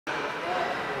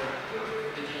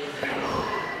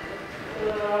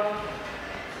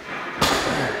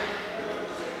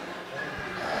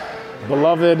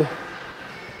beloved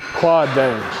quad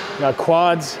day. Got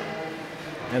quads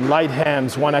and light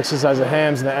hams, one exercise of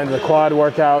hams and the end of the quad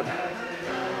workout.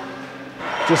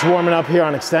 Just warming up here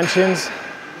on extensions.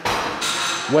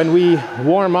 When we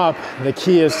warm up, the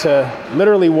key is to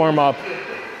literally warm up,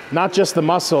 not just the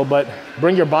muscle, but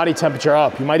bring your body temperature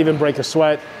up. You might even break a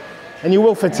sweat, and you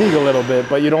will fatigue a little bit,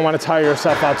 but you don't want to tire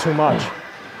yourself out too much.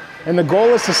 And the goal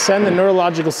is to send the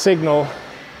neurological signal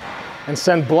and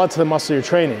send blood to the muscle you're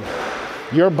training.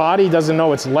 Your body doesn't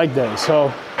know it's leg day,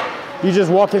 so you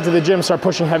just walk into the gym, start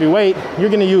pushing heavy weight, you're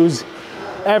gonna use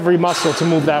every muscle to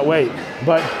move that weight.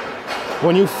 But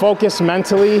when you focus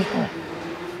mentally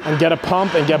and get a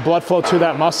pump and get blood flow to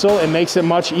that muscle, it makes it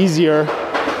much easier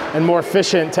and more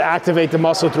efficient to activate the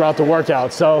muscle throughout the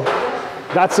workout. So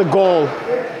that's a goal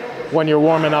when you're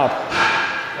warming up.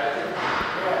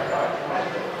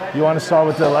 You want to start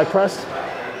with the leg press?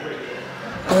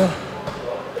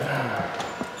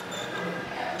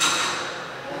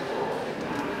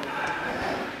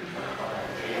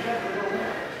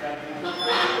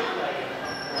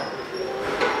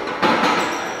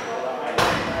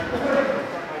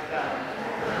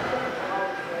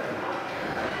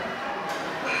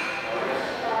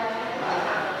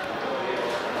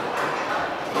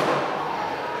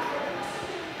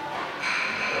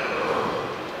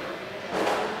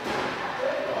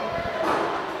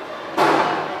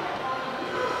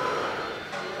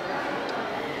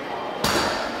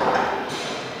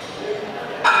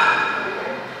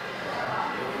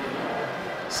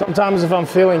 Sometimes if I'm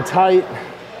feeling tight,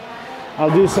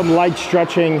 I'll do some light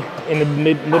stretching in the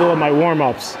middle of my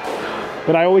warm-ups.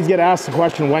 But I always get asked the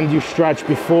question, when do you stretch,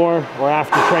 before or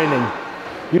after training?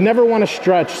 You never want to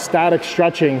stretch static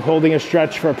stretching, holding a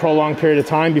stretch for a prolonged period of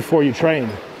time before you train.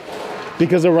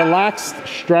 Because a relaxed,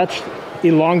 stretched,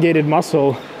 elongated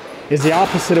muscle is the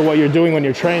opposite of what you're doing when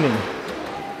you're training.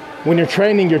 When you're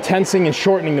training, you're tensing and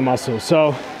shortening the muscle.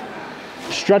 So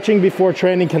stretching before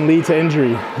training can lead to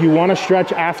injury. You want to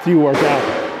stretch after you work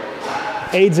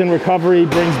out. Aids in recovery,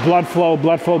 brings blood flow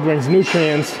brings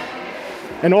nutrients.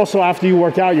 And also after you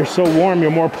work out, you're so warm,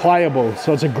 you're more pliable.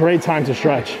 So it's a great time to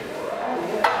stretch.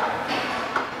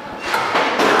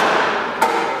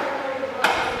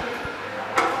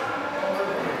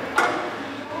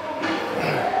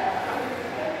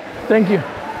 Thank you.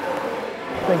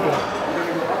 Thank you.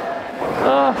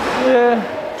 Yeah,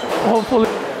 hopefully.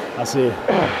 I see you.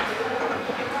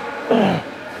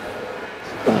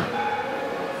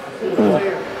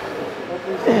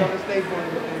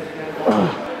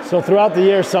 So throughout the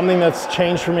year, something that's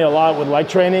changed for me a lot with leg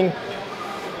training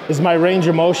is my range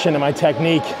of motion and my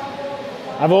technique.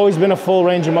 I've always been a full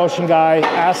range of motion guy,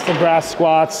 ass to grass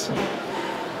squats,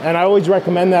 and I always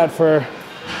recommend that for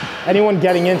anyone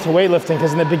getting into weightlifting,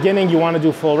 because in the beginning you want to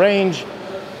do full range,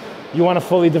 you want to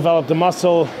fully develop the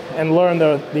muscle and learn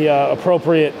the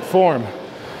appropriate form.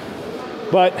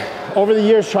 But over the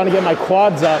years, trying to get my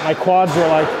quads up, my quads were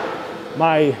like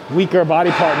my weaker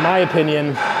body part in my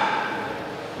opinion.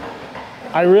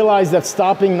 I realized that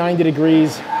stopping 90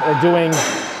 degrees or doing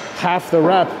half the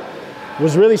rep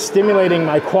was really stimulating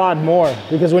my quad more,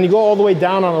 because when you go all the way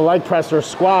down on a leg press or a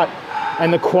squat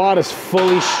and the quad is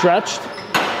fully stretched,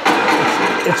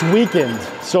 it's weakened.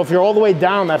 So if you're all the way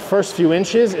down, that first few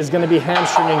inches is going to be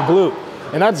hamstringing glute.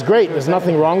 And that's great, there's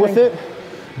nothing wrong with it,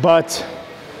 but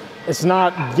it's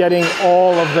not getting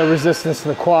all of the resistance to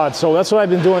the quad. So that's what I've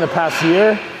been doing the past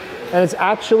year, and it's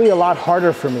actually a lot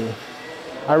harder for me.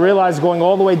 I realized going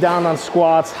all the way down on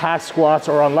squats, hack squats,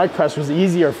 or on leg press was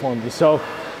easier for me. So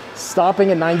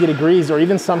stopping at 90 degrees, or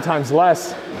even sometimes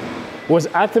less, was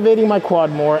activating my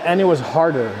quad more, and it was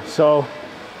harder. So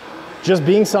just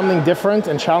being something different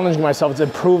and challenging myself, it's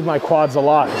improved my quads a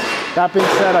lot. That being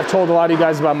said, I've told a lot of you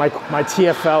guys about my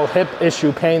TFL hip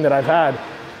issue pain that I've had.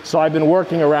 So I've been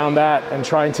working around that and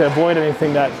trying to avoid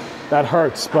anything that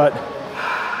hurts. But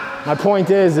my point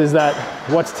is that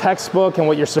what's textbook and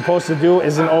what you're supposed to do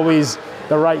isn't always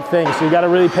the right thing. So you gotta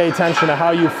really pay attention to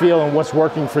how you feel and what's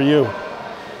working for you.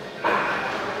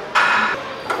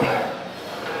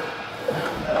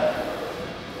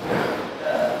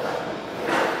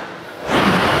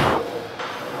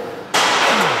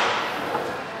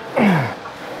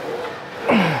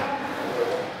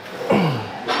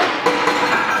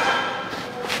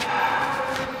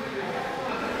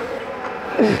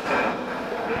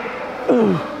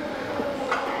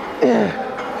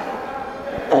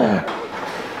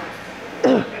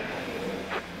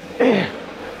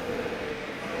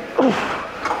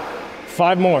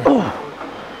 Five more.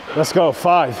 Let's go,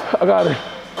 5. I got it.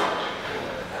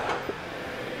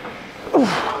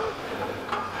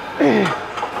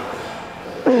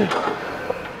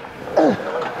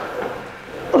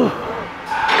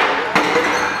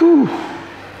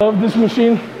 Love this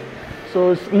machine,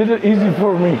 so it's a little easy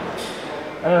for me.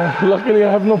 Luckily,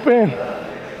 I have no pain.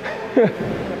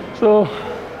 So,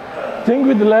 thing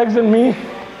with the legs and me,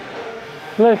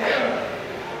 like,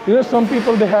 you know, some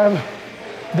people, they have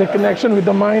the connection with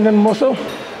the mind and muscle.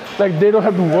 Like, they don't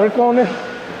have to work on it.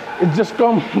 It just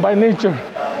comes by nature.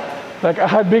 Like, I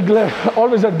had big legs,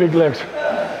 always had big legs.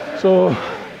 So,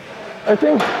 I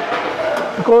think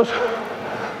because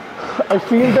I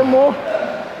feel them more,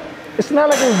 it's not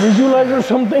like a visualizer or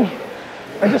something.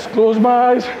 I just close my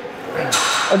eyes.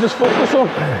 I just focus on,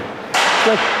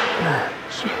 like,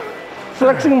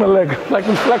 flexing my leg, like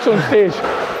we flex on stage.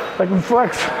 Like we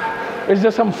flex, it's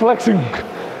just I'm flexing.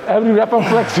 Every rep I'm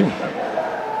flexing.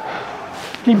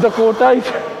 Keep the core tight,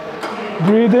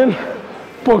 breathe in,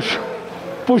 push.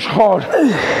 Push hard,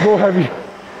 go heavy.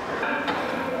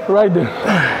 Right there,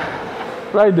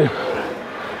 right there.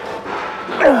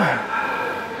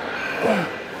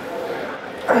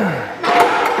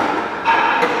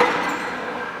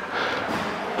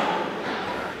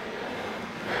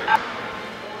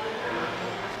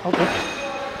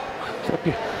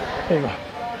 Okay, there you go.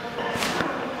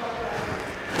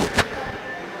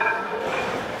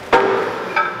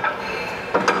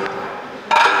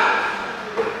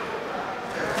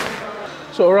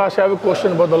 So Arash, I have a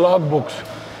question about the logbooks.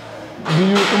 Do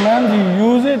you recommend you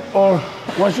use it, or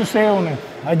what you say on it?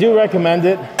 I do recommend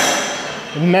it.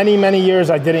 Many years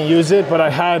I didn't use it, but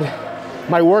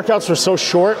my workouts were so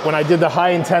short when I did the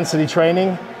high intensity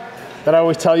training that I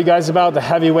always tell you guys about, the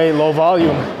heavyweight, low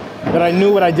volume, that I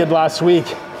knew what I did last week.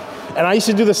 And I used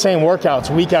to do the same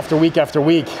workouts week after week after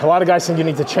week. A lot of guys think you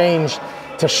need to change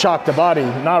to shock the body.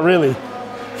 Not really.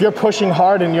 If you're pushing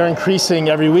hard and you're increasing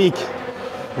every week,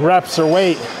 reps or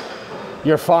weight,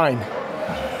 you're fine.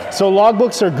 So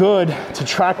logbooks are good to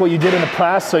track what you did in the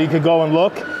past so you could go and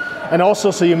look. And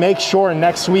also so you make sure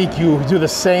next week you do the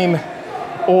same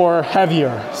or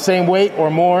heavier, same weight or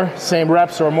more, same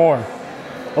reps or more.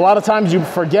 A lot of times you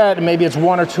forget, and maybe it's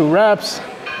 1 or 2 reps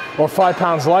or 5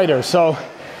 pounds lighter. So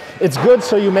it's good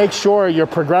so you make sure you're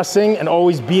progressing and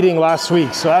always beating last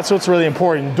week. So that's what's really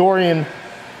important. Dorian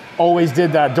always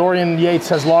did that. Dorian Yates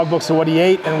has logbooks of what he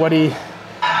ate and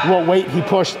what weight he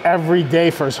pushed every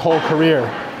day for his whole career.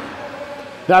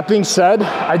 That being said,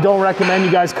 I don't recommend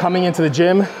you guys coming into the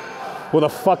gym with a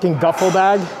fucking duffel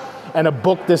bag and a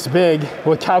book this big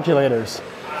with calculators.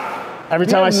 Every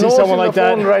time I see someone like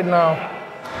that, right now,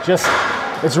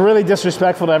 it's really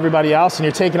disrespectful to everybody else, and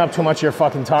you're taking up too much of your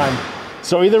fucking time.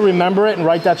 So either remember it and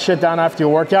write that shit down after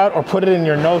your workout, or put it in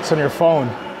your notes on your phone.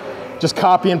 Just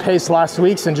copy and paste last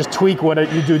week's and just tweak what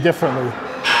you do differently.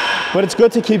 But it's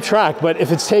good to keep track. But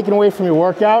if it's taken away from your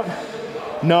workout,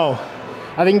 no.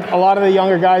 I think a lot of the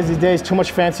younger guys these days, too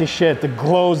much fancy shit. The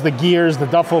glows, the gears, the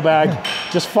duffel bag.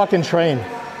 Just fucking train.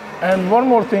 And one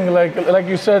more thing, like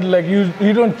you said, like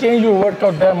you don't change your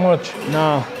workout that much.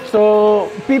 No.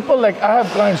 So people, like I have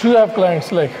clients, you have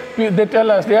clients, like they tell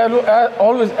us, they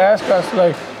always ask us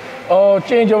like, oh,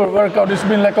 change our workout. It's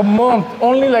been like a month,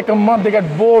 only like a month, they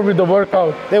get bored with the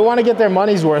workout. They want to get their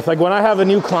money's worth. Like when I have a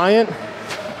new client,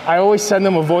 I always send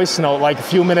them a voice note, like a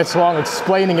few minutes long,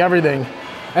 explaining everything.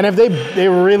 And if they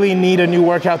really need a new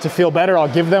workout to feel better, I'll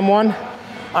give them one.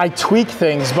 I tweak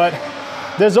things, but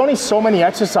there's only so many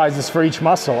exercises for each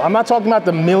muscle. I'm not talking about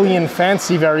the million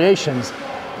fancy variations.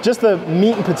 Just the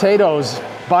meat and potatoes,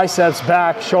 biceps,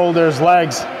 back, shoulders,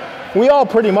 legs. We all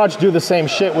pretty much do the same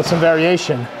shit with some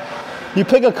variation. You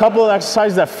pick a couple of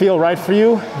exercises that feel right for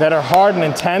you, that are hard and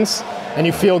intense, and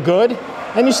you feel good,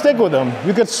 and you stick with them.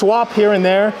 You could swap here and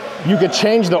there. You could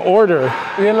change the order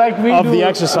of the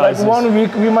exercises. Like 1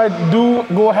 week we might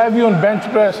go heavy on bench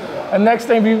press, and next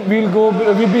time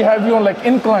we'll be heavy on like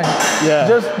incline. Yeah.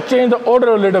 Just change the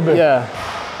order a little bit. Yeah.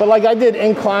 But like I did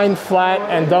incline, flat,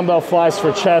 and dumbbell flies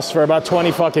for chest for about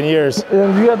 20 fucking years.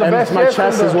 And you have the best my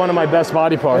chest is one of my best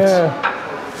body parts.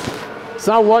 Yeah. It's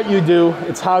not what you do,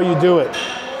 it's how you do it.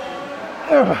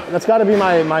 That's gotta be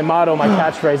my motto, my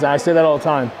catchphrase, and I say that all the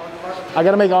time. I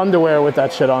gotta make underwear with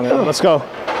that shit on it. Let's go.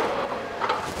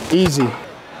 Easy.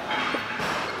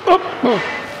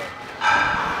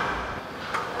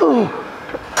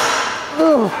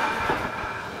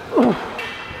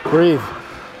 Breathe.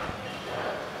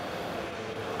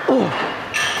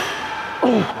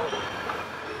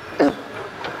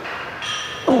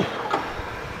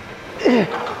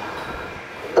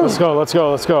 Let's go, let's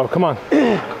go, let's go. Come on.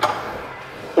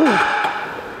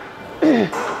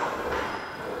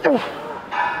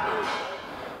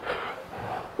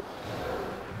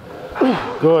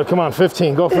 Good, come on,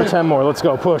 15. Go for 10 more. Let's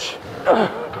go, push.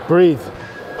 Breathe.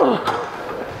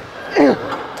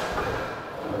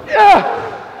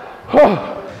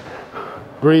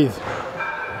 Breathe.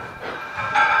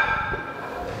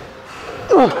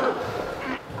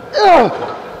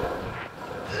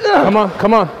 Come on,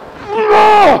 come on.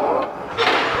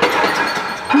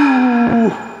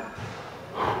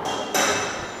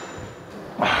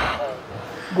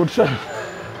 Good shot.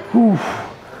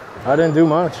 I didn't do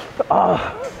much.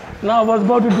 Now I was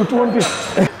about to do 20.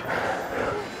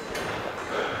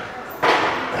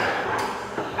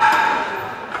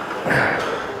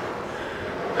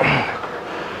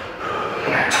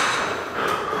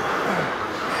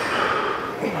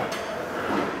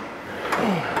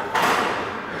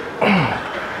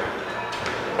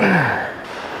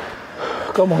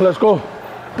 Come on, let's go.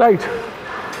 Tight.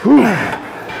 Pull.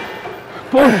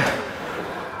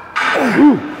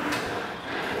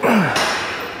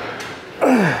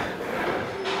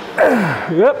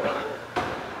 Yep.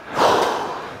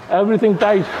 Everything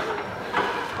tight.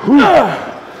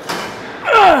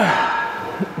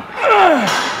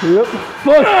 Yep.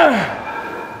 Push.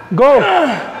 Go.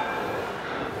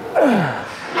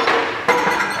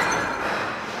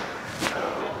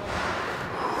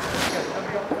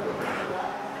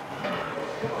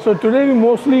 So today we're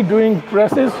mostly doing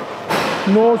presses.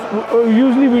 No,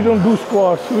 usually we don't do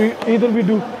squats. Either we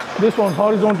do this one,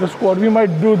 horizontal squat. We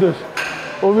might do this,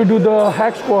 or we do the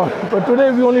hack squat. But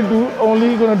today we only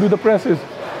gonna do the presses.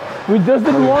 We just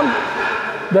did one,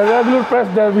 the regular press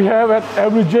that we have at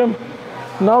every gym.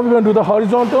 Now we're gonna do the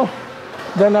horizontal.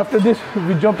 Then after this,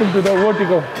 we jump into the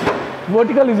vertical.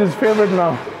 Vertical is his favorite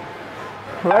now,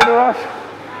 right, Arash?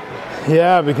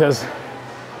 Yeah, because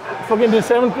Fucking did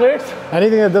 7 plates.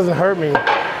 anything that doesn't hurt me,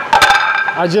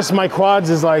 my quads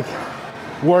is like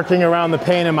working around the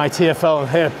pain in my TFL and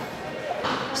hip.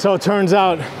 So it turns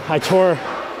out I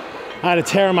had a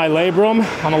tear in my labrum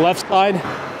on the left side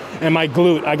and my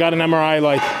glute. I got an MRI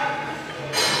like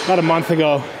about a month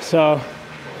ago. So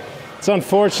it's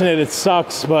unfortunate, it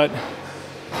sucks, but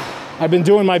I've been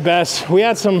doing my best. We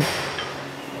had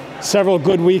several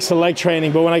good weeks of leg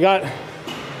training, but when I got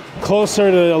closer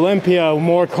to Olympia,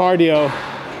 more cardio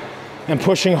and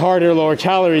pushing harder, lower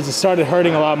calories, it started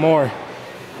hurting a lot more.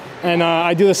 And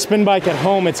I do the spin bike at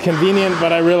home. It's convenient,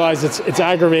 but I realize it's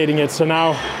aggravating it. So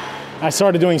now I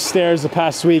started doing stairs the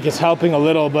past week. It's helping a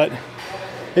little, but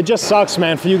it just sucks,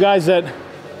 man. For you guys that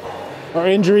are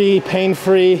injury,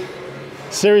 pain-free,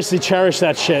 seriously cherish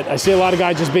that shit. I see a lot of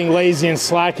guys just being lazy and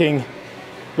slacking,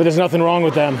 but there's nothing wrong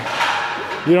with them.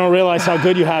 You don't realize how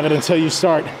good you have it until you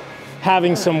start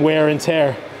having some wear and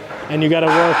tear, and you gotta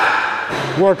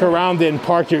work around it and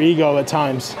park your ego at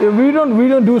times. Yeah, we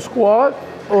don't do squat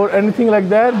or anything like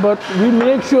that, but we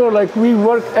make sure like we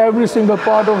work every single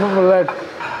part of our leg.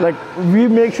 Like we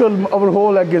make sure our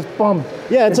whole leg is pumped.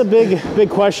 Yeah, it's a big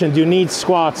question. Do you need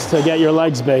squats to get your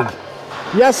legs big?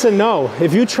 Yes and no.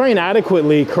 If you train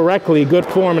adequately, correctly, good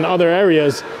form in other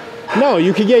areas, no,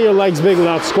 you could get your legs big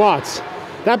without squats.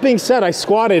 That being said, I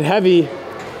squatted heavy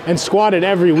and squatted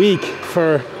every week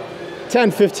for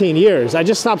 10, 15 years. I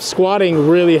just stopped squatting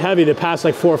really heavy the past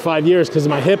like 4 or 5 years because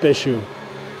of my hip issue.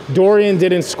 Dorian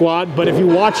didn't squat, but if you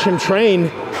watch him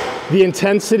train, the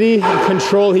intensity and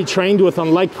control he trained with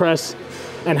on leg press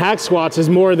and hack squats is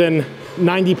more than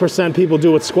 90% people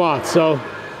do with squats. So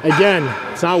again,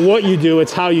 it's not what you do,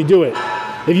 it's how you do it.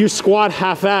 If you squat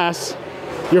half-ass,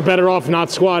 you're better off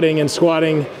not squatting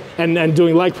and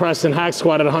doing leg press and hack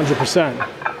squat at 100%.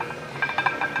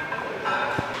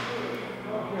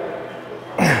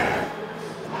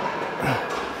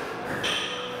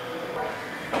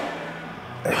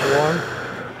 One,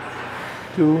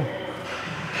 2,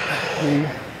 3,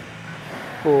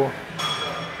 4,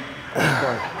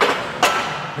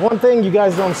 5. One thing you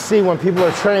guys don't see when people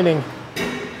are training,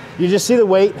 you just see the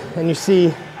weight and you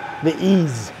see the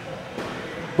ease,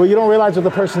 but you don't realize what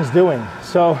the person's doing.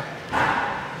 So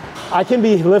I can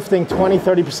be lifting 20,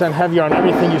 30% heavier on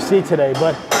everything you see today,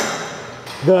 but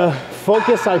the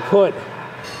focus I put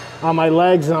on my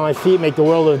legs and on my feet make the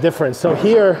world of a difference. So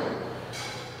here,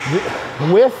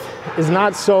 width is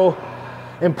not so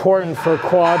important for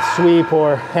quad sweep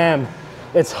or ham,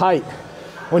 it's height.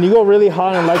 When you go really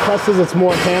high on leg presses, it's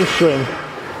more hamstring.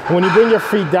 When you bring your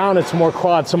feet down, it's more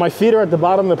quad. So my feet are at the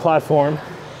bottom of the platform.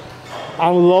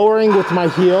 I'm lowering with my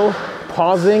heel,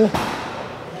 pausing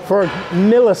for a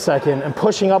millisecond and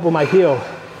pushing up with my heel.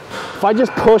 If I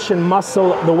just push and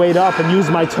muscle the weight up and use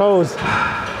my toes,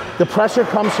 the pressure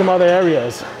comes from other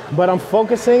areas. But I'm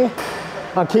focusing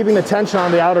on keeping the tension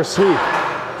on the outer sweep.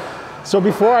 So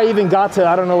before I even got to,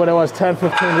 I don't know what it was, 10,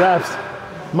 15 reps,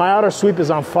 my outer sweep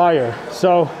is on fire.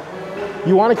 So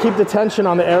you want to keep the tension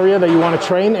on the area that you want to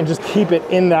train and just keep it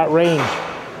in that range.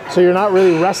 So you're not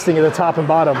really resting at the top and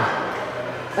bottom.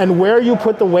 And where you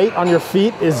put the weight on your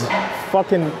feet is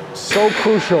fucking so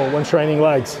crucial when training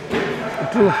legs.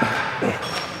 True.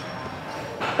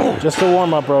 Just a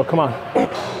warm up, bro, come on.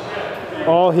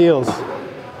 All heels.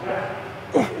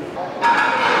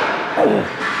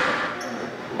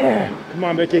 Come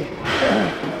on, Biki.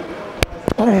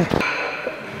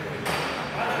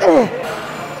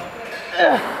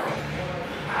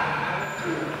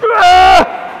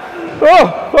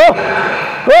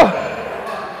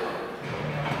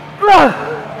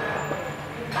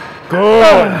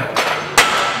 Good.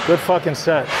 Good fucking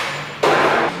set. So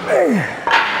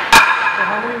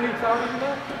how many weeks out are you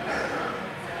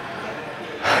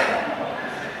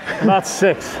now? About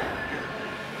 6.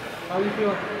 How do you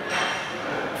feel?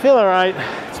 Feel all right.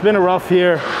 It's been a rough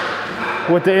year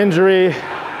with the injury.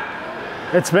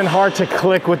 It's been hard to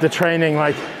click with the training.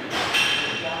 Like,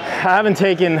 I haven't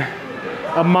taken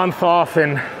a month off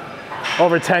in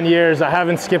over 10 years. I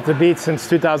haven't skipped a beat since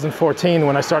 2014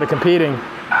 when I started competing.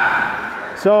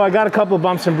 So I got a couple of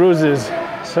bumps and bruises,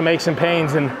 some aches and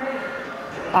pains, and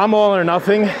I'm all or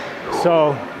nothing.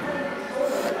 So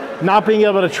not being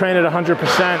able to train at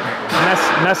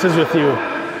 100% messes with you.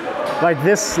 Like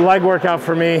this leg workout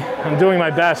for me, I'm doing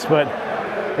my best, but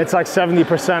it's like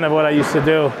 70% of what I used to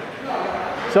do.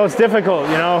 So it's difficult,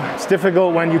 you know? It's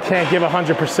difficult when you can't give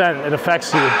 100%, it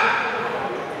affects you.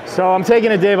 So I'm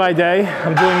taking it day by day.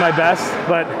 I'm doing my best,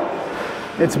 but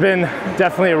it's been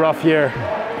definitely a rough year.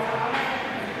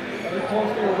 Are you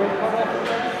close to your weight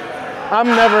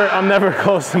cutoff? I'm never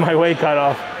close to my weight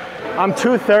cutoff. I'm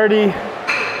 230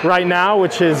 right now,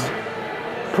 which is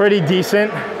pretty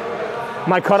decent.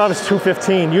 My cutoff is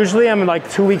 215. Usually I'm like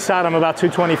 2 weeks out, I'm about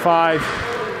 225,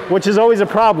 which is always a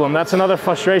problem. That's another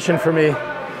frustration for me.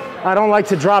 I don't like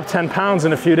to drop 10 pounds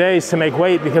in a few days to make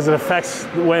weight because it affects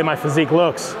the way my physique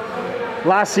looks.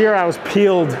 Last year I was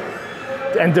peeled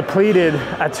and depleted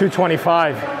at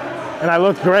 225 and I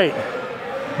looked great,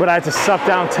 but I had to suck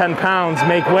down 10 pounds,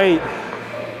 make weight.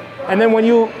 And then when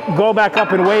you go back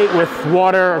up in weight with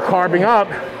water or carbing up,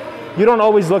 you don't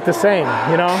always look the same,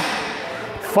 you know?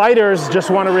 Fighters just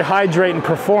want to rehydrate and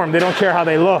perform. They don't care how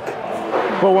they look.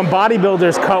 But when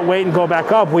bodybuilders cut weight and go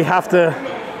back up, we have to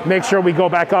make sure we go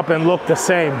back up and look the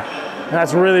same. And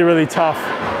that's really, really tough.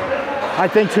 I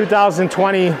think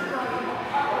 2020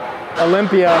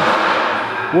 Olympia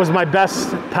was my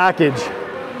best package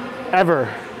ever.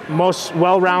 Most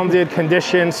well-rounded,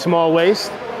 conditioned, small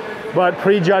waist. But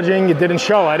pre-judging, it didn't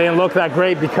show. I didn't look that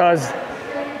great because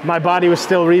my body was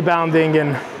still rebounding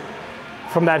and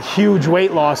from that huge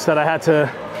weight loss that I had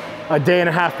to, a day and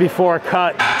a half before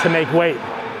cut to make weight.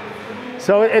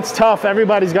 So it's tough.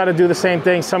 Everybody's got to do the same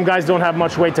thing. Some guys don't have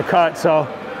much weight to cut, so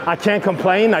I can't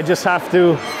complain. I just have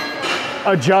to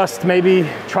adjust, maybe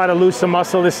try to lose some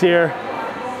muscle this year.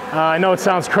 I know it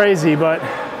sounds crazy, but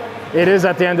it is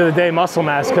at the end of the day muscle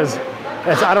mass because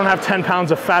I don't have 10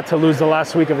 pounds of fat to lose the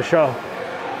last week of a show.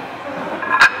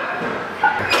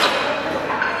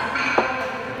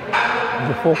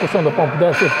 Focus on the pump.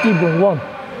 That's it. Keep going. 1,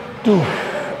 2,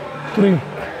 3,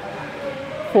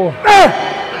 4.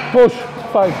 Push.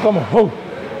 5. Come on. Hold.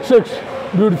 6.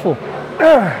 Beautiful.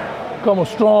 Come on.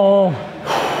 Strong.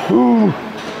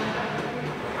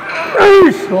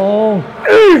 Strong.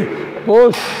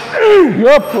 Push.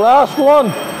 Yup. Last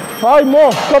one. 5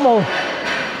 more. Come on.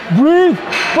 Breathe.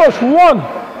 Push. 1,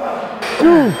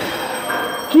 2.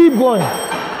 Keep going.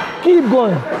 Keep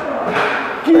going.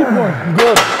 Keep going.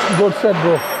 Good. Good set,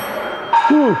 bro.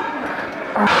 2.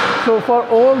 So for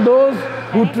all those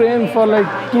who train for like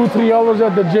 2-3 hours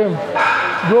at the gym,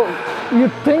 bro, you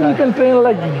think you can train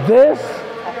like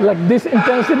this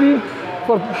intensity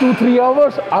for 2-3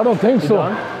 hours? I don't think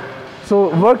so. So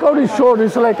workout is short.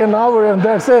 It's like an hour and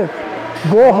that's it.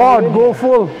 Go hard, go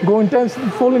full, go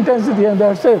full intensity and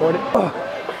that's it.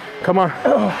 Come on.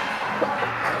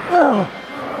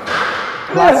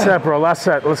 Last set, bro. Last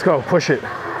set. Let's go. Push it.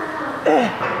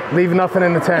 Leave nothing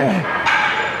in the tank.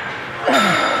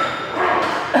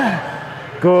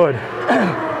 Good.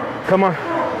 Come on.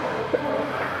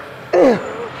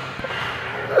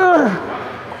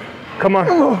 Come on.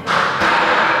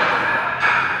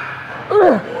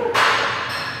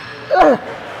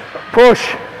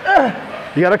 Push.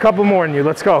 You got a couple more in you.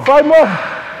 Let's go. 5 more.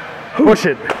 Push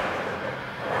it.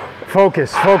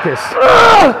 Focus, focus.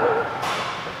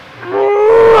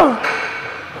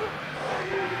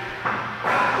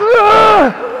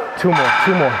 2 more,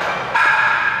 2 more.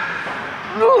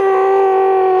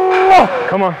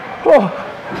 Come on.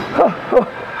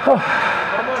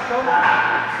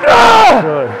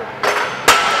 Good.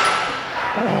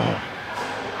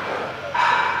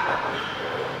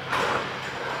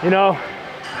 You know,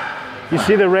 You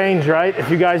see the range, right? If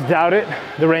you guys doubt it,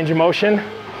 the range of motion,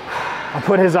 I'll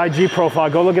put his IG profile.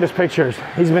 Go look at his pictures.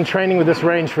 He's been training with this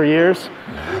range for years.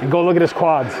 And go look at his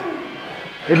quads.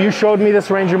 If you showed me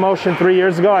this range of motion 3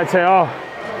 years ago, I'd say, oh,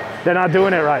 they're not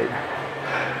doing it right.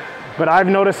 But I've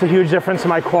noticed a huge difference in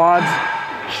my quads,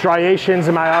 striations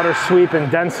in my outer sweep, and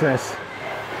denseness.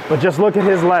 But just look at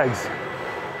his legs.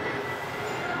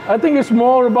 I think it's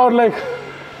more about like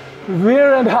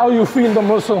where and how you feel the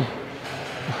muscle.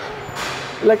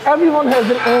 Like everyone has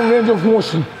their own range of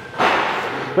motion.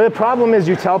 But the problem is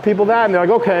you tell people that and they're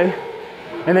like, okay.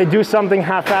 And they do something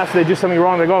half-assed, they do something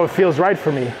wrong, they go, oh, it feels right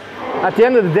for me. At the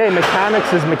end of the day,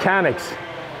 mechanics is mechanics.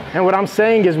 And what I'm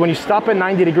saying is when you stop at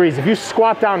 90 degrees, if you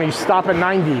squat down and you stop at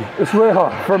 90, it's very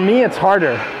hard. For me, it's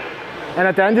harder. And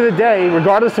at the end of the day,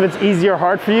 regardless if it's easy or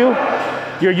hard for you,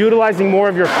 you're utilizing more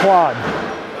of your quad.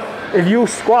 If you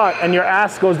squat and your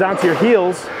ass goes down to your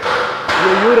heels,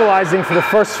 you're utilizing for the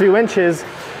first few inches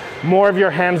more of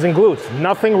your hams and glutes.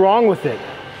 Nothing wrong with it.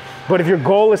 But if your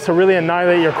goal is to really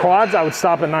annihilate your quads, I would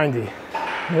stop at 90. Yep.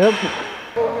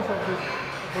 Focus on this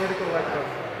vertical leg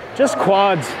press. Just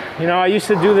quads. You know, I used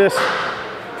to do this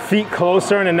feet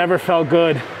closer and it never felt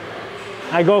good.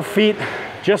 I go feet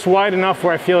just wide enough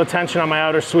where I feel the tension on my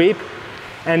outer sweep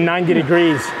and 90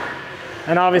 degrees.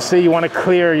 And obviously you want to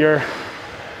clear your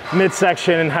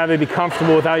midsection and have it be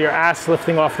comfortable without your ass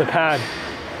lifting off the pad.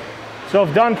 So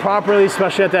if done properly,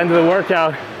 especially at the end of the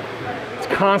workout, it's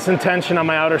constant tension on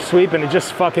my outer sweep and it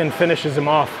just fucking finishes them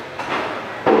off.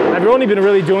 I've only been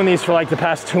really doing these for like the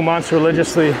past 2 months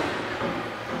religiously.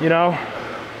 You know,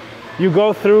 you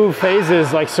go through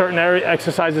phases, like certain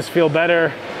exercises feel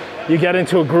better. You get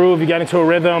into a groove, you get into a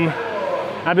rhythm.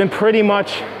 I've been pretty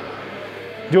much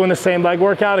doing the same leg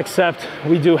workout, except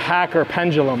we do hack or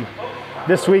pendulum.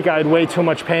 This week I had way too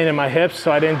much pain in my hips,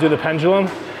 so I didn't do the pendulum.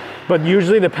 But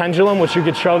usually the pendulum, which you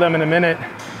could show them in a minute,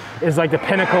 is like the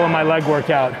pinnacle of my leg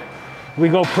workout. We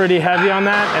go pretty heavy on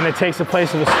that and it takes the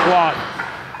place of a squat,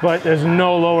 but there's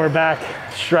no lower back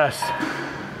stress.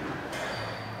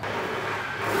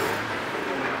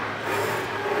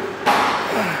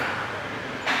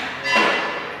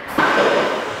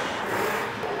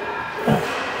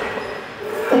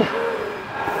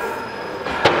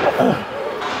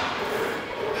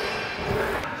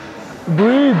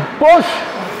 Breathe, push,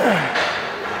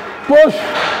 push.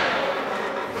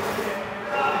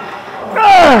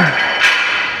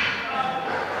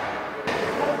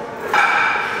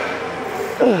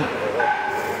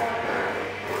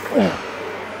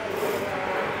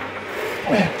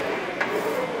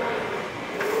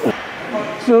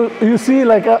 So you see,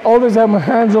 like I always have my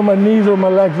hands on my knees or my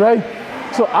legs, right?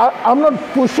 So I'm not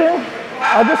pushing,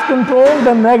 I just control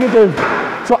the negative.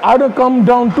 So I don't come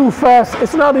down too fast.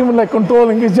 It's not even like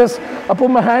controlling, it's just I put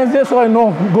my hands there so I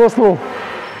know, go slow.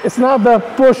 It's not the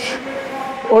push,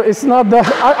 or it's not the,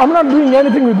 I'm not doing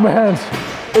anything with my hands.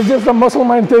 It's just a muscle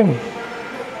mind thing.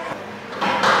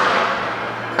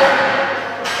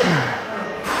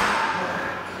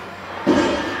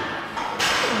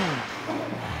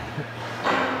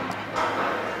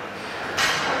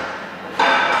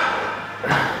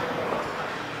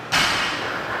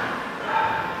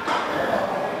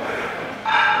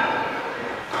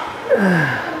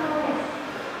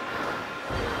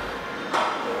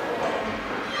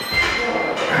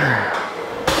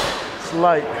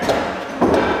 Light,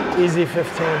 easy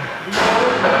 15. You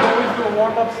always do a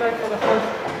warm-up set for the first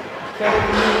set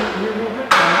of your movement?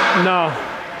 No.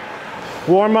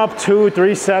 Warm up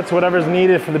 2-3 sets, whatever's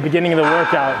needed for the beginning of the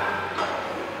workout.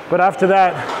 But after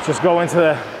that, just jump into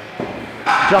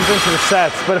the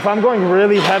sets. But if I'm going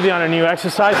really heavy on a new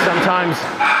exercise, sometimes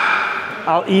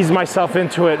I'll ease myself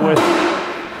into it with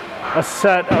a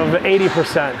set of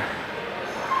 80%.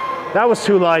 That was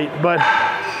too light, but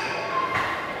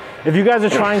if you guys are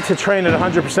trying to train at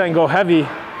 100% and go heavy,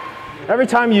 every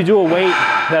time you do a weight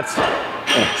that's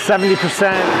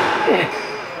 70%,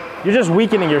 you're just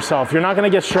weakening yourself. You're not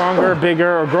gonna get stronger,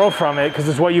 bigger, or grow from it because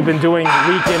it's what you've been doing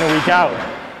week in and week out.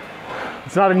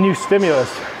 It's not a new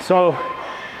stimulus. So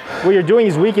what you're doing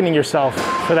is weakening yourself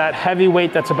for that heavy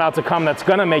weight that's about to come, that's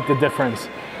gonna make the difference,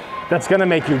 that's gonna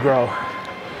make you grow.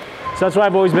 So that's why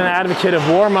I've always been an advocate of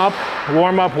warm up,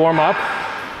 warm up, warm up.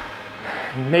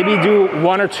 Maybe do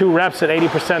 1 or 2 reps at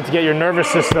 80% to get your nervous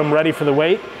system ready for the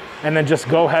weight, and then just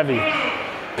go heavy.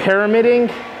 Pyramiding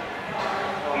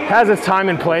has its time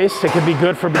and place. It could be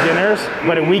good for beginners,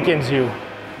 but it weakens you.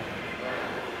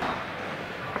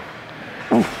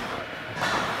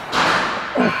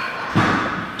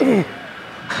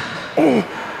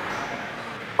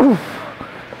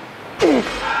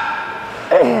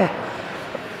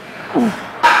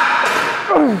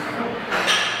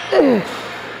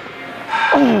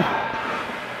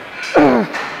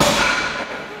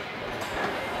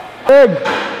 Leg.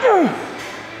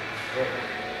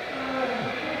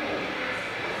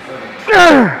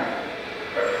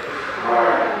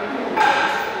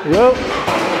 Yep.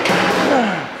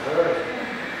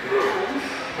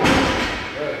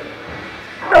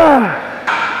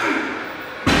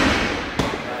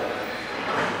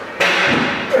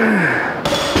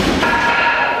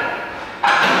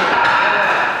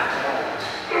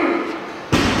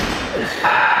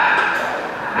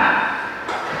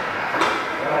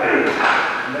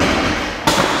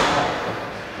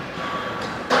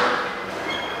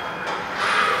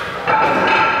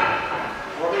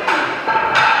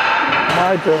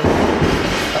 My turn.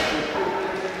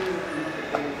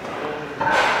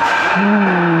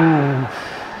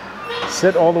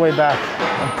 Sit all the way back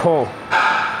and pull.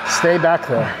 Stay back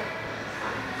there.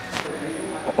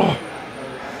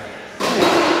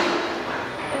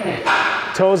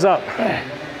 Toes up.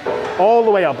 All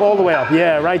the way up, all the way up.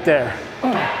 Yeah, right there.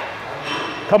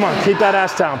 Come on, keep that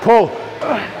ass down. Pull.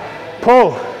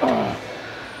 Pull.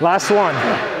 Last one.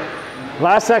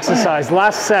 Last exercise,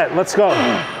 last set. Let's go.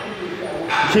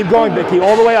 Keep going, Biki,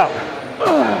 all the way up.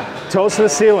 Toes to the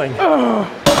ceiling.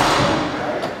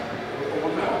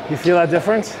 You feel that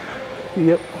difference?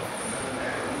 Yep.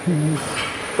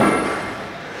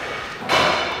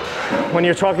 When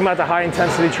you're talking about the high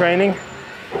intensity training,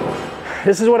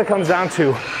 this is what it comes down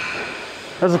to.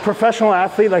 As a professional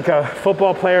athlete, like a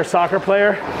football player, soccer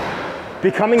player,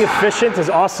 becoming efficient is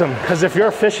awesome, because if you're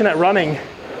efficient at running,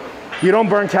 you don't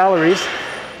burn calories,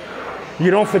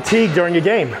 you don't fatigue during your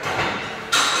game.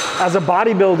 As a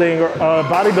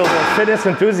bodybuilder, fitness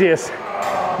enthusiast,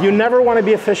 you never want to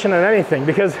be efficient at anything,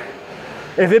 because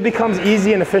if it becomes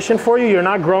easy and efficient for you, you're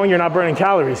not growing, you're not burning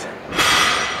calories.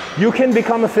 You can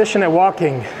become efficient at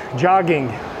walking, jogging,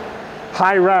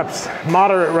 high reps,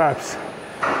 moderate reps,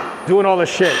 doing all this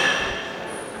shit.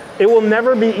 It will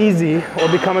never be easy or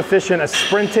become efficient at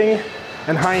sprinting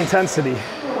and high intensity.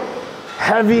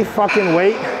 Heavy fucking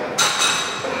weight,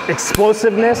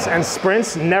 explosiveness and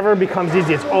sprints never becomes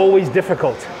easy. It's always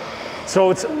difficult. So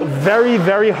it's very,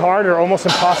 very hard or almost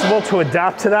impossible to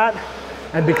adapt to that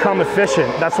and become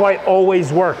efficient. That's why it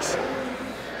always works.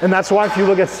 And that's why if you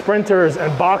look at sprinters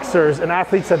and boxers and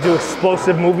athletes that do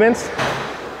explosive movements,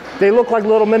 they look like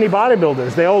little mini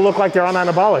bodybuilders. They all look like they're on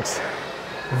anabolics.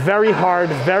 Very hard,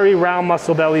 very round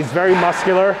muscle bellies, very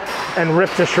muscular and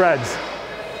ripped to shreds.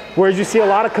 Whereas you see a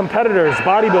lot of competitors,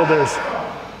 bodybuilders,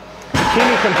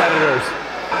 bikini competitors,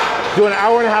 do an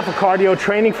hour and a half of cardio,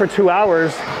 training for 2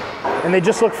 hours, and they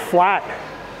just look flat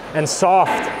and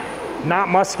soft, not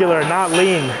muscular, not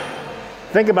lean.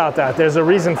 Think about that. There's a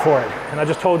reason for it, and I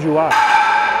just told you why.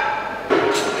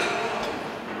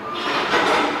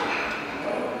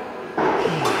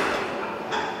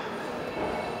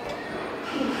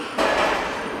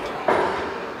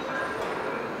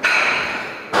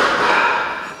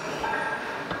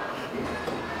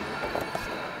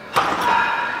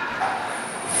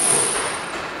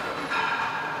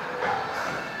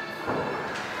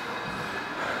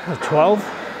 At 12?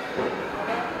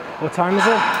 What time is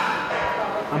it?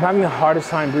 I'm having the hardest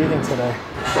time breathing today. I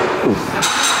feel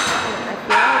like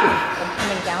I'm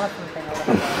coming down with something a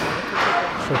little bit.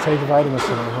 So take the vitamins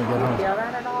today when we get home. Do you feel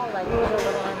that at all? Like a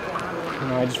little anxiety?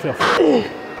 No, I just feel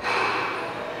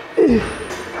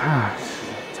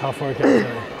tough workout today.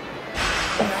 I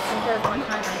think there's one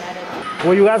time I edited.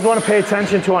 What you guys want to pay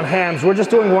attention to on hams, we're just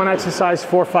doing one exercise,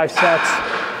 4 or 5 sets.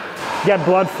 Get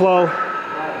blood flow,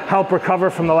 help recover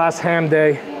from the last ham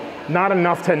day. Not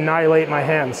enough to annihilate my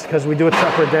hams, because we do it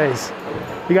separate days.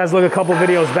 You guys look a couple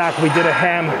videos back, we did a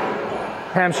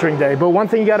hamstring day. But one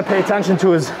thing you got to pay attention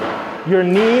to is your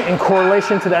knee in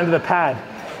correlation to the end of the pad.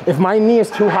 If my knee is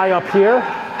too high up here,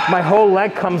 my whole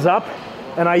leg comes up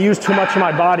and I use too much of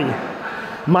my body.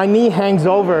 My knee hangs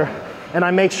over and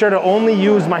I make sure to only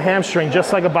use my hamstring,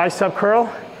 just like a bicep curl.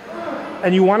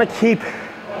 And you want to keep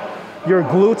your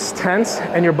glutes tense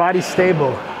and your body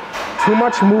stable. Too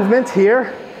much movement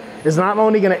here is not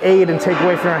only going to aid and take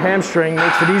away from your hamstring,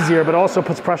 makes it easier, but also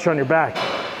puts pressure on your back.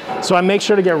 So I make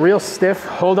sure to get real stiff,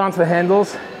 hold on to the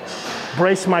handles,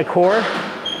 brace my core,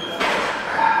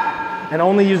 and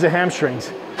only use the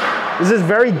hamstrings. This is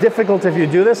very difficult if you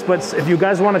do this, but if you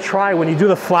guys want to try, when you do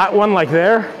the flat one like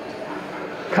there,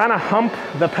 kind of hump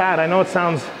the pad. I know it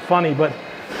sounds funny, but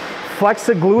flex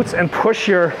the glutes and push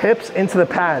your hips into the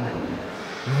pad.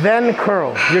 Then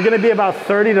curl. You're going to be about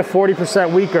 30 to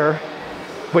 40% weaker,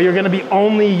 but you're going to be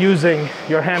only using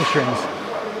your hamstrings.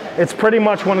 It's pretty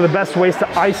much one of the best ways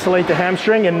to isolate the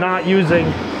hamstring and not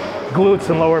using glutes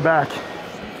and lower back.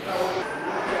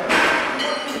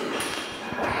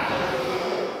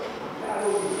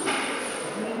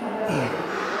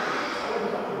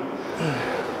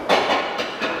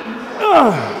 Come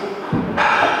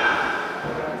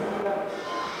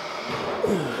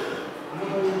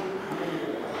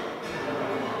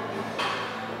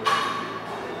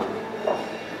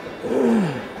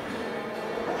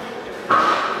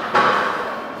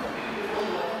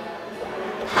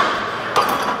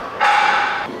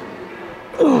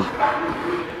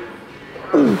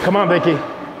on, Biki.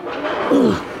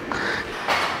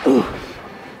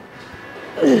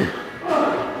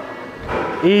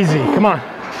 Easy, come on.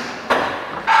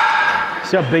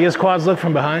 See how big his quads look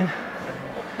from behind?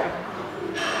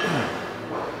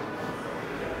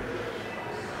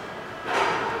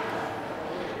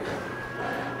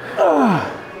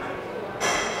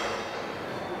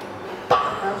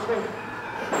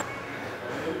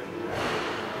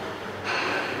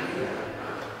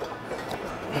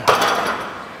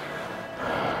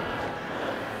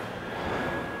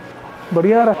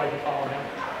 बढ़िया रहा।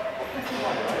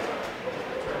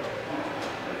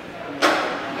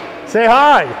 Say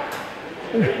hi.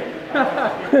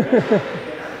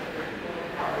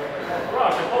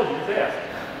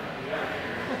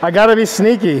 I gotta be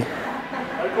sneaky.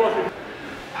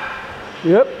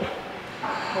 Yep.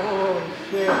 Holy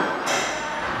shit.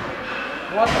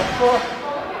 What the fuck?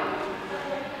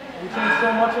 You changed so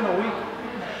much in a week.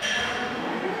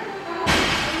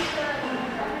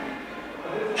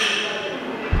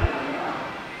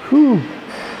 Whew.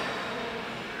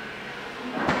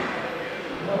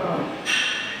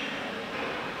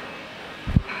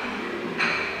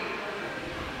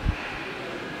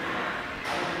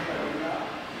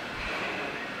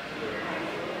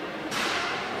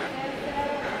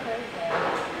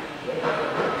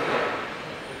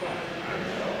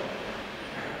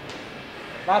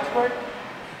 That's right.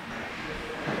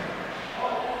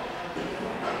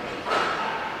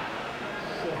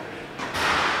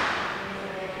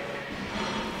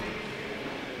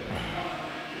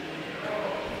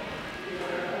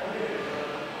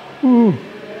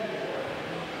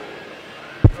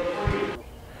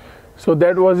 So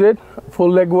that was it, full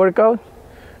leg workout.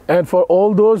 And for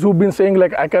all those who've been saying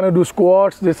like, I cannot do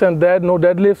squats, this and that, no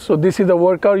deadlifts, so this is the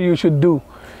workout you should do.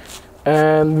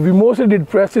 And we mostly did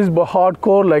presses, but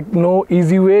hardcore, like no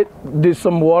easy weight, did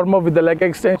some warm up with the leg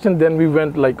extension, then we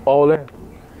went like all in.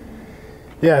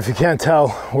 Yeah, if you can't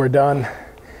tell, we're done.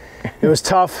 It was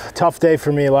tough day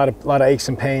for me, a lot of aches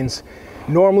and pains.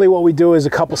 Normally what we do is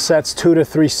a couple sets, 2 to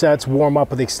 3 sets, warm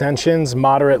up with extensions,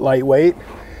 moderate lightweight,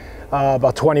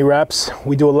 about 20 reps.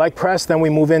 We do a leg press, then we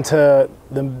move into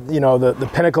the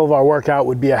pinnacle of our workout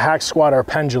would be a hack squat or a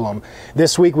pendulum.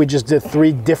 This week we just did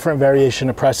 3 different variation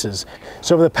of presses.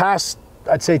 So over the past,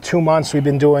 I'd say 2 months, we've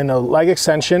been doing a leg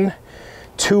extension,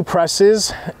 2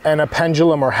 presses, and a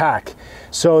pendulum or hack.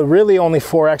 So really only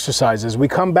 4 exercises. We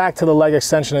come back to the leg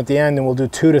extension at the end and we'll do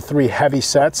 2 to 3 heavy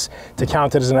sets to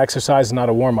count it as an exercise, not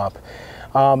a warm up.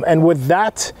 And with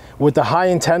that, with the high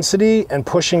intensity and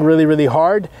pushing really, really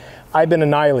hard, I've been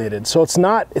annihilated. So it's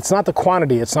not the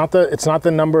quantity, it's not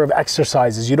the number of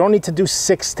exercises. You don't need to do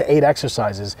 6 to 8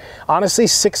 exercises. Honestly,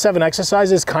 6, 7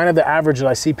 exercises is kind of the average that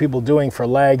I see people doing for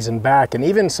legs and back and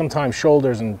even sometimes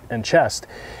shoulders and chest.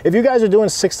 If you guys are doing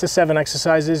 6 to 7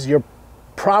 exercises, you're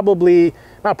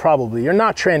you're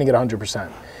not training at 100%.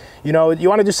 You know, you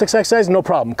want to do 6 exercises? No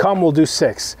problem. Come, we'll do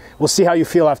 6. We'll see how you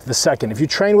feel after the second. If you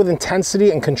train with intensity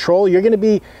and control, you're going to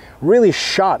be really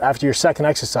shot after your second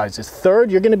exercises. Third,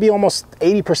 you're going to be almost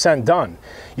 80% done.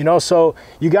 You know, so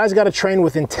you guys got to train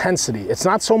with intensity. It's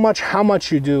not so much how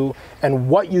much you do and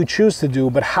what you choose to do,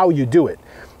 but how you do it.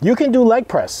 You can do leg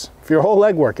press for your whole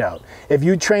leg workout. If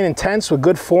you train intense with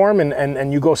good form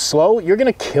and you go slow, you're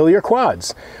gonna kill your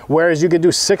quads. Whereas you could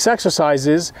do 6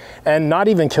 exercises and not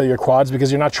even kill your quads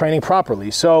because you're not training properly.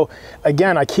 So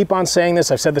again, I keep on saying this.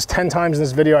 I've said this 10 times in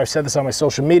this video. I've said this on my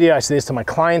social media. I say this to my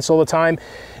clients all the time.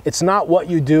 It's not what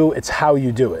you do, it's how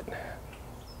you do it.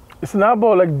 It's not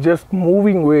about like just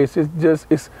moving weights. I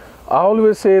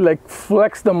always say like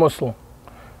flex the muscle.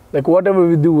 Like whatever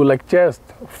we do, like chest,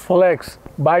 flex,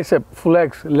 bicep,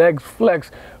 flex, legs, flex.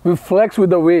 We flex with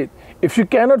the weight. If you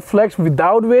cannot flex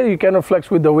without weight, you cannot flex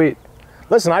with the weight.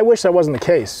 Listen, I wish that wasn't the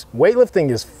case.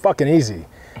 Weightlifting is fucking easy.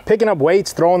 Picking up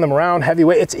weights, throwing them around, heavy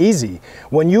weight, it's easy.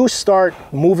 When you start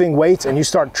moving weights and you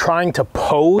start trying to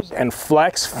pose and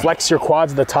flex your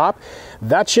quads at the top,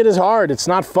 that shit is hard. It's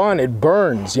not fun. It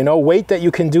burns. You know, weight that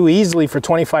you can do easily for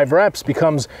 25 reps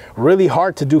becomes really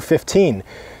hard to do 15.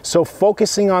 So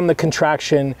focusing on the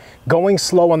contraction, going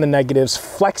slow on the negatives,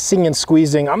 flexing and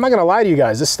squeezing. I'm not gonna lie to you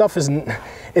guys, this stuff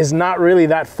is not really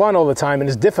that fun all the time and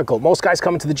is difficult. Most guys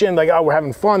come into the gym like, oh, we're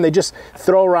having fun. They just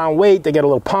throw around weight, they get a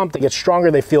little pumped, they get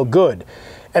stronger, they feel good.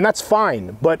 And that's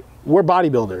fine, but we're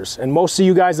bodybuilders. And most of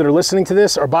you guys that are listening to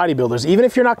this are bodybuilders, even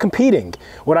if you're not competing.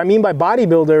 What I mean by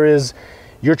bodybuilder is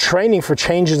you're training for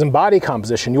changes in body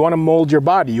composition. You want to mold your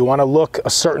body. You want to look a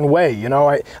certain way. You know,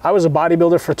 I was a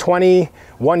bodybuilder for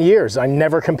 21 years. I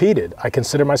never competed. I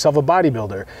consider myself a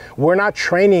bodybuilder. We're not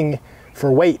training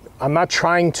for weight. I'm not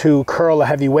trying to curl a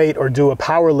heavy weight or do a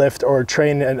power lift or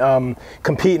train and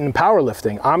compete in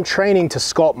powerlifting. I'm training to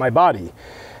sculpt my body.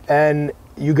 And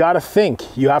you got to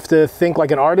think. You have to think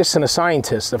like an artist and a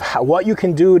scientist of what you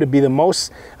can do to be the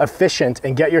most efficient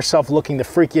and get yourself looking the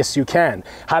freakiest you can.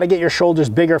 How to get your shoulders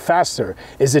bigger faster.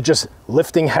 Is it just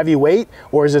lifting heavy weight,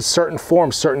 or is it certain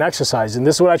forms, certain exercise? And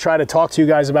this is what I try to talk to you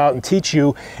guys about and teach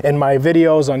you in my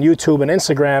videos on YouTube and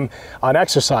Instagram on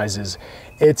exercises.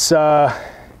 It's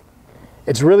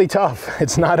really tough.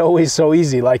 It's not always so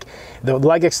easy. Like the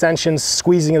leg extensions,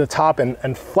 squeezing at the top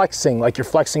and flexing like you're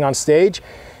flexing on stage.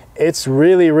 It's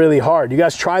really, really hard. You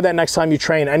guys try that next time you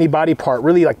train any body part.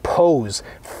 Really like pose,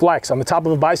 flex. On the top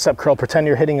of a bicep curl, pretend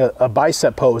you're hitting a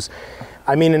bicep pose.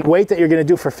 I mean, in weight that you're gonna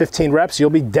do for 15 reps, you'll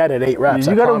be dead at 8 reps.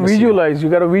 You gotta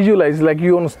visualize like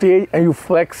you on stage and you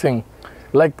flexing.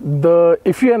 Like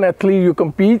if you're an athlete, you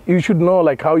compete, you should know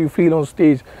like how you feel on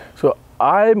stage. So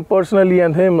I personally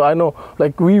and him, I know,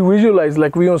 like we visualize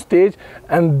like we on stage,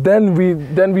 and then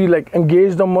we like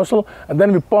engage the muscle, and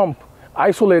then we pump.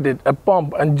 Isolate it, a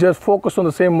pump, and just focus on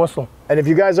the same muscle. And if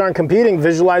you guys aren't competing,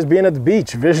 visualize being at the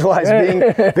beach, visualize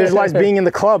being in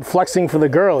the club, flexing for the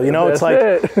girl. You know, it's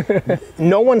like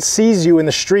no one sees you in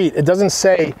the street. It doesn't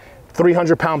say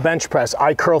 300-pound bench press,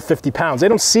 I curl 50 pounds. They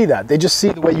don't see that. They just see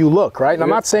the way you look, right? And I'm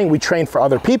not saying we train for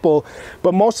other people,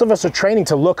 but most of us are training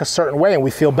to look a certain way and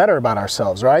we feel better about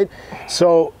ourselves, right?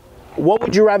 So what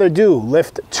would you rather do?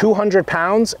 Lift 200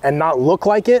 pounds and not look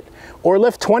like it, or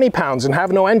lift 20 pounds and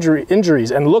have no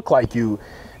injuries and look like you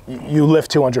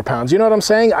lift 200 pounds? You know what I'm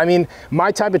saying? I mean,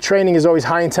 my type of training is always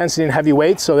high intensity and heavy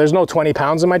weights, so there's no 20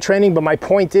 pounds in my training, but my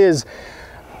point is,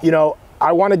 you know,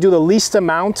 I want to do the least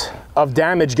amount of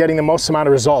damage getting the most amount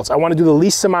of results. I want to do the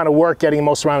least amount of work getting the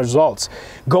most amount of results.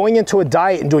 Going into a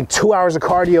diet and doing 2 hours of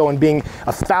cardio and being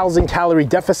 1,000 calorie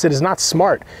deficit is not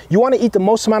smart. You want to eat the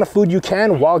most amount of food you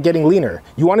can while getting leaner.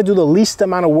 You want to do the least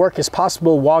amount of work as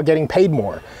possible while getting paid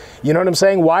more. You know what I'm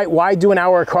saying? Why do an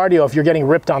hour of cardio if you're getting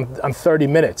ripped on 30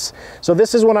 minutes? So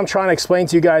this is what I'm trying to explain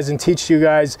to you guys and teach you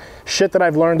guys, shit that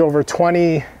I've learned over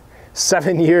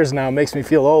 27 years now. Makes me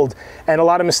feel old, and a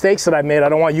lot of mistakes that I've made I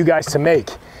don't want you guys to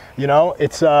make. You know,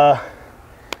 it's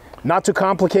not too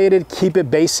complicated. Keep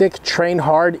it basic, train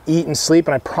hard, eat and sleep,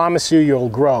 and I promise you, you'll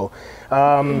grow.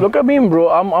 Look at me, bro.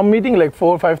 I'm eating like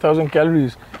 4,000 or 5,000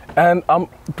 calories, and I'm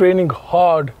training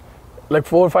hard like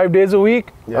 4 or 5 days a week,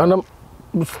 and I'm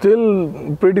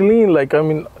still pretty lean. Like, I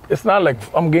mean, it's not like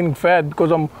I'm gaining fat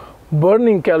because I'm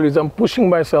burning calories, I'm pushing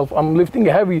myself, I'm lifting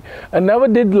heavy. I never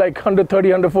did like 130,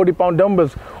 140 pound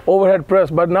dumbbells, overhead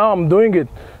press, but now I'm doing it.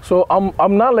 So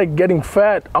I'm not like getting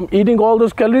fat. I'm eating all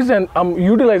those calories and I'm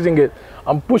utilizing it.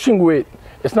 I'm pushing weight.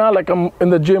 It's not like I'm in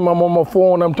the gym, I'm on my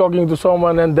phone, I'm talking to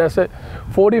someone and that's it.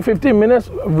 40, 50 minutes,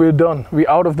 we're done. We're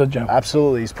out of the gym.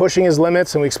 Absolutely. He's pushing his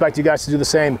limits and we expect you guys to do the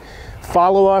same.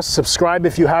 Follow us, subscribe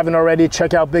if you haven't already.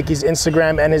 Check out Biki's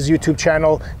Instagram and his YouTube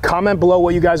channel. Comment below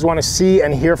what you guys want to see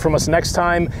and hear from us next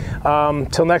time.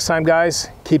 Till next time, guys,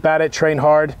 keep at it, train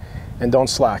hard, and don't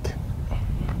slack.